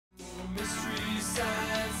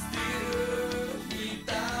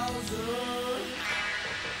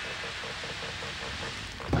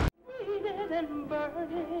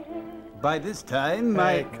By this time,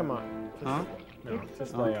 Hey, come on.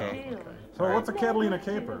 Just lay Okay. off. So what's a Catalina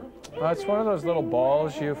caper? It's one of those little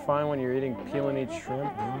balls you find when you're eating peel-and-eat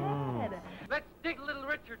shrimp. Let's dig Little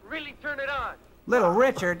Richard, really turn it on. Little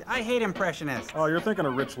Richard, I hate impressionists. Oh, you're thinking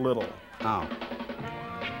of Rich Little. Oh.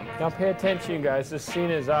 Now pay attention, you guys. This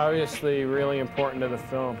scene is obviously really important to the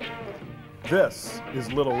film. This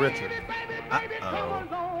is Little Richard. Uh-oh.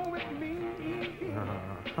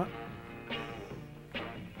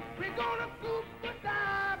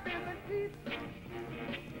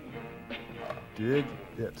 Dig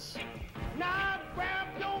it.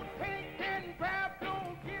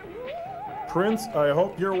 Prince, I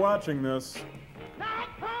hope you're watching this.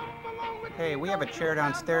 Hey, we have a chair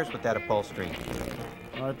downstairs with that upholstery.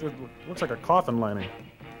 It looks like a coffin lining.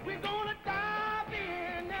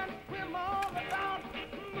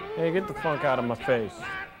 Hey, get the funk out of my face.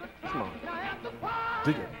 Come on.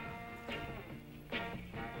 Dig it.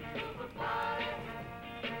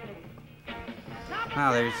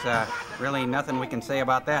 Well, there's really nothing we can say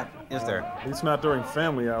about that, is there? At least not during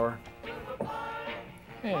family hour.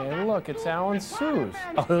 Hey, look, it's Alan Sue's.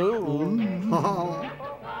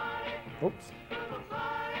 Oops.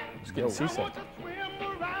 Just getting seasick.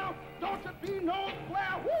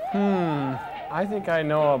 I think I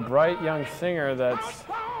know a bright young singer that's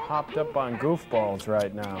hopped up on goofballs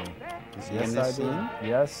right now. Is he in this scene?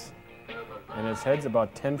 Yes. And his head's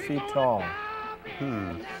about 10 feet tall.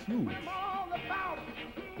 Huge.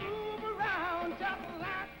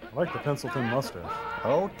 I like the pencil-thin mustache.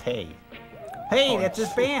 Okay. Hey, that's his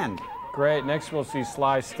band. Great. Next we'll see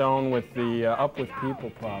Sly Stone with the Up With People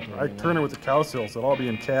problem. Ike Turner with the Cowsills. They'll all be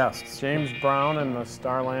in casts. James Brown and the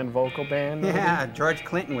Starland Vocal Band. maybe? Yeah, George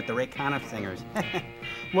Clinton with the Ray Conniff Singers.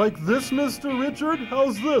 Like this, Mr. Richard?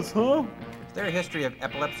 How's this, huh? Is there a history of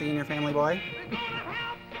epilepsy in your family, boy?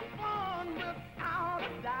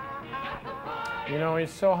 You know,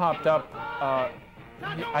 he's so hopped up.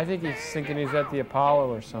 I think he's thinking he's at the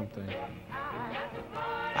Apollo or something.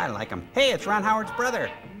 I like him. Hey, it's Ron Howard's brother.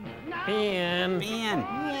 Ben.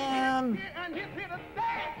 Ben.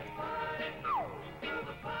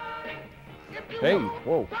 Hey,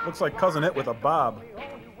 whoa. Looks like Cousin It with a bob.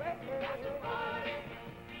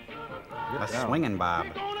 A swinging bob.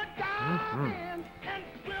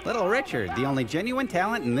 Little Richard, the only genuine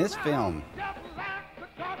talent in this film.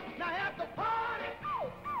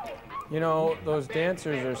 You know, those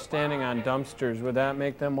dancers are standing on dumpsters. Would that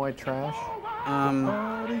make them white trash?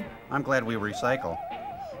 I'm glad we recycle.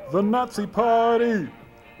 The Nazi party!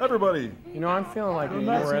 Everybody! You know, I'm feeling like we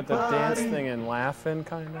were at the dance thing and laughing,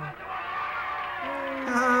 kind of.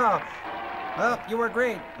 Oh, well, you were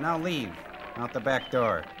great. Now leave. Out the back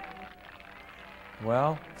door.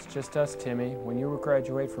 Well, it's just us, Timmy. When you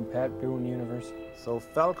graduate from Pat Boone University. So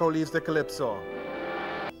Falco leaves the Calypso.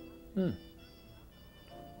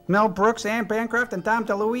 Mel Brooks, Anne Bancroft, and Dom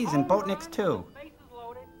DeLuise in Boatniks 2.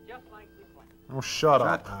 Oh, shut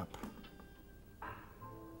up. Shut up.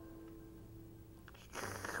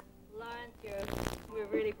 Lawrence, we're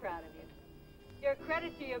really proud of you. You're a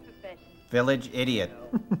credit to your profession. Village idiot.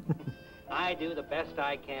 I do the best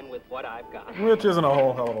I can with what I've got. Which isn't a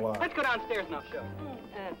whole hell of a lot. Let's go downstairs and I'll show.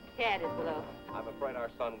 Tad is below. I'm afraid our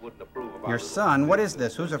son wouldn't approve of Your son? What is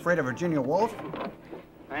this? Who's afraid of Virginia Woolf?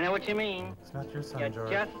 I know what you mean. It's not your son, You George.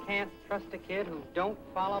 just can't trust a kid who don't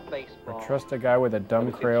follow baseball. Or trust a guy with a dumb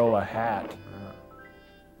Crayola hat.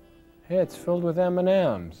 Hey, it's filled with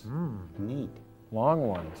M&Ms. Neat. Long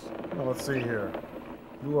ones. Well, let's see here.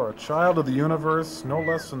 You are a child of the universe, no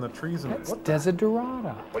less than the trees and... It's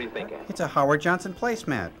Desiderata. What do you think, Ann? It's a Howard Johnson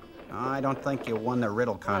placemat. I don't think you won the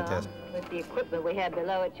riddle contest. With the equipment we have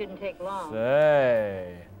below, it shouldn't take long.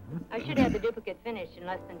 Say. I should have the duplicate finished in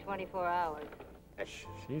less than 24 hours.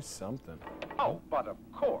 She's something. Oh, but of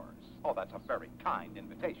course. Oh, that's a very kind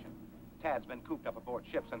invitation. Tad's been cooped up aboard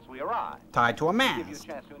ship since we arrived. Tied to a Give you a mast.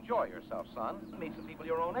 chance to enjoy yourself, son. Meet some people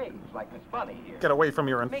your own age, like Miss Bunny here. Get away from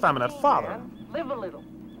your Make effeminate a scene, father. man. Live a little.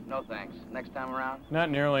 No thanks. Next time around.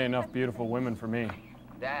 Not nearly enough beautiful women for me.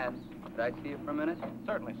 Dad, could I see you for a minute?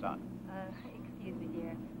 Certainly, son. Excuse me,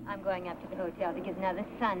 dear. I'm going up to the hotel to get another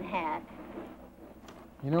sun hat.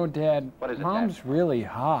 You know, Dad, What is it, Mom's Dad? really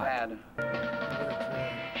hot. Dad.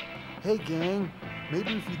 Hey, gang.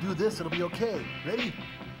 Maybe if you do this, it'll be okay. Ready?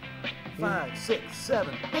 5, 6,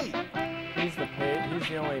 7, 8. He's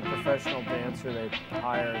the only professional dancer they've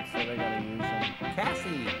hired, so they gotta use him.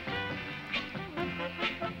 Cassie.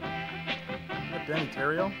 Danny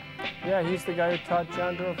Terrio? Yeah, he's the guy who taught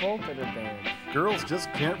John Travolta to dance. Girls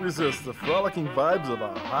just can't resist the frolicking vibes of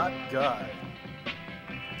a hot guy.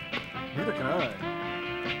 Neither can I.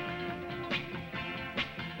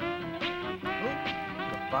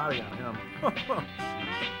 body on him.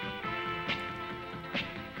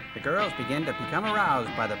 The girls begin to become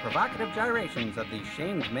aroused by the provocative gyrations of the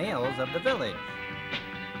shamed males of the village.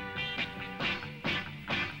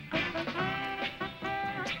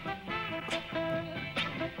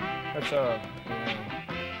 That's a...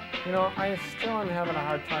 You know, I still am having a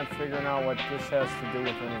hard time figuring out what this has to do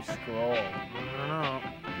with any scroll. I don't know.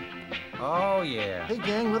 Oh, yeah. Hey,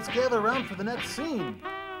 gang, let's gather around for the next scene.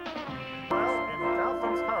 Well, in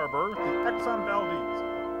Gotham's Harbor, the Exxon Valdez.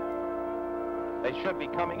 They should be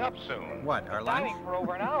coming up soon. What, our lunch? Dining for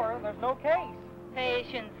over an hour, there's no case.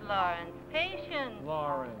 Patience, Lawrence. Patience.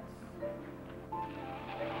 Lawrence.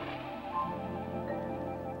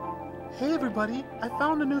 Hey, everybody, I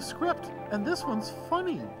found a new script, and this one's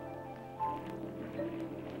funny.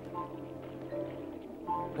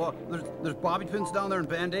 Well, there's bobby pins down there and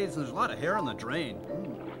band-aids, and there's a lot of hair on the drain.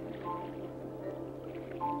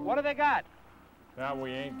 What do they got? That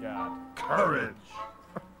we ain't got. Courage.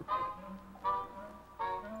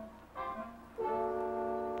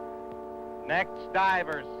 Next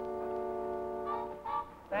divers.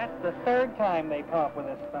 That's the third time they pop with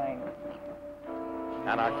this thing.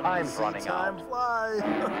 And our time's running Time out. fly.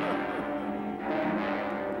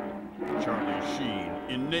 Charlie Sheen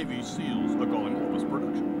in Navy SEALs, a Going Opus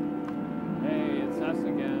production. Hey, it's us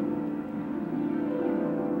again.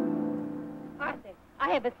 Arthur, I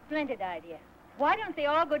have a splendid idea. Why don't they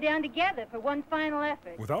all go down together for one final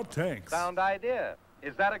effort? Without tanks. Sound idea.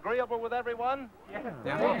 Is that agreeable with everyone? Hey,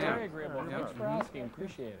 very agreeable. Thanks for asking.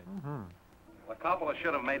 Appreciate it. The couple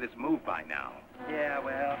should have made its move by now. Yeah,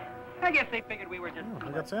 well, I guess they figured we were just... I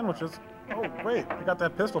got sandwiches. Oh, wait, I got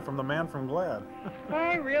that pistol from the man from Glad.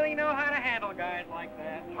 I really know how to handle guys like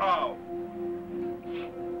that. How?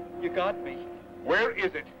 You got me. Where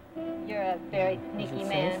is it? You're a very sneaky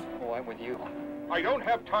man. Oh, I'm with you. I don't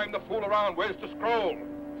have time to fool around. Where's the scroll?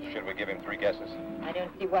 Should we give him 3 guesses? I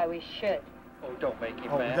don't see why we should. Oh, don't make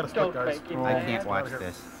him Oh, we mad. gotta split, Don't guys. make him I mad. can't watch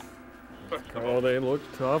this. Oh, they look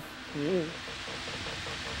tough.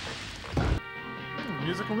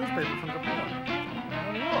 Musical newspaper from Japan.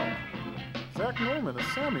 Oh, look. Zach Norman is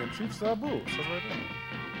Sammy and Chief Sabu. Says right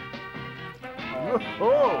there. Oh,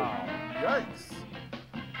 wow. Yikes.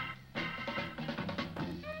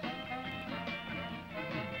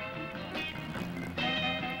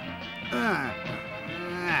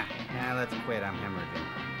 Let's quit. I'm hemorrhaging.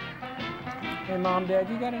 Hey, Mom, Dad,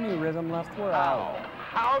 you got any rhythm left? We're out.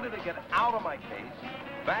 How did it get out of my case,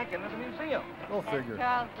 back into the museum? Go figure.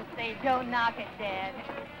 Charles will say, don't knock it, Dad.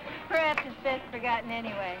 Perhaps it's best forgotten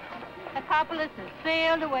anyway. Acopolis has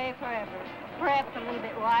sailed away forever. Perhaps a little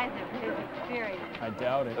bit wiser for his experience. I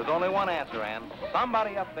doubt it. There's only one answer, Ann.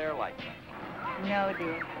 Somebody up there likes me. No,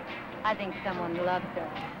 dear. I think someone loves her.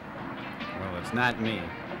 Well, it's not me.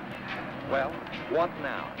 Well, what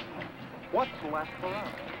now? What's left for us?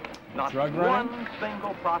 Not Drug one running?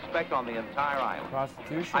 single prospect on the entire island.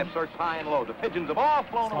 Prostitution? I've searched high and low. The pigeons have all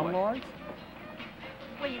flown away. Slumlords?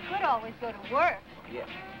 Well, you could always go to work. Yes.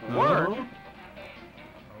 Work?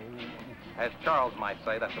 As Charles might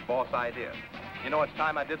say, that's a boss idea. You know, it's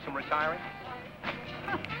time I did some retiring.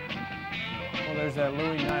 Well, there's that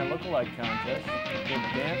Louis Nye lookalike contest. Good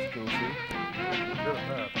dance, Goofy. Good at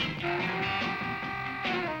that.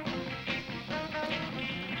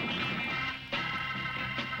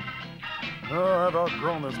 Oh, I've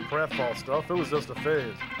outgrown this pratfall stuff. It was just a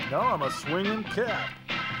phase. Now I'm a swinging cat.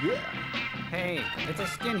 Yeah. Hey, it's a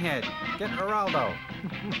skinhead. Get Geraldo.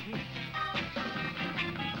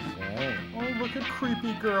 Hey. Oh, look at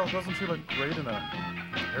creepy girl. Doesn't she look great in a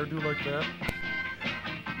hairdo like that?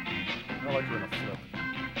 I like her in a flip.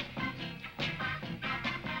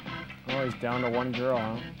 Oh, he's down to one girl,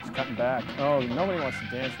 huh? He's cutting back. Oh, nobody wants to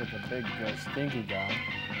dance with the big, stinky guy.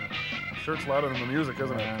 Shirt's louder than the music,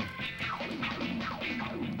 isn't it? Yeah.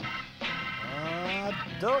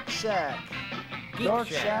 Dork Shack. Dork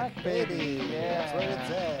Shack, Baby. That's where yeah.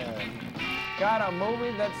 it's at. Got a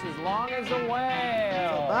movie that's as long as a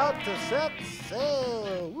whale. About to set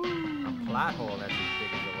sail. Woo. Plot hole that's as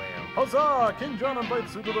big as a whale. Huzzah! King John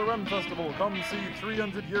invites you to the Ren Festival. Come see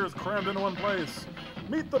 300 years crammed into one place.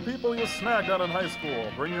 Meet the people you snagged on in high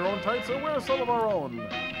school. Bring your own tights or wear some of our own.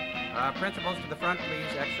 Principals to the front,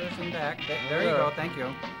 please. Extras in back. There you go. Thank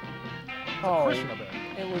you. Oh, Cushion a bit.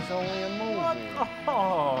 it was only a movie.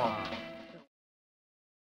 Oh.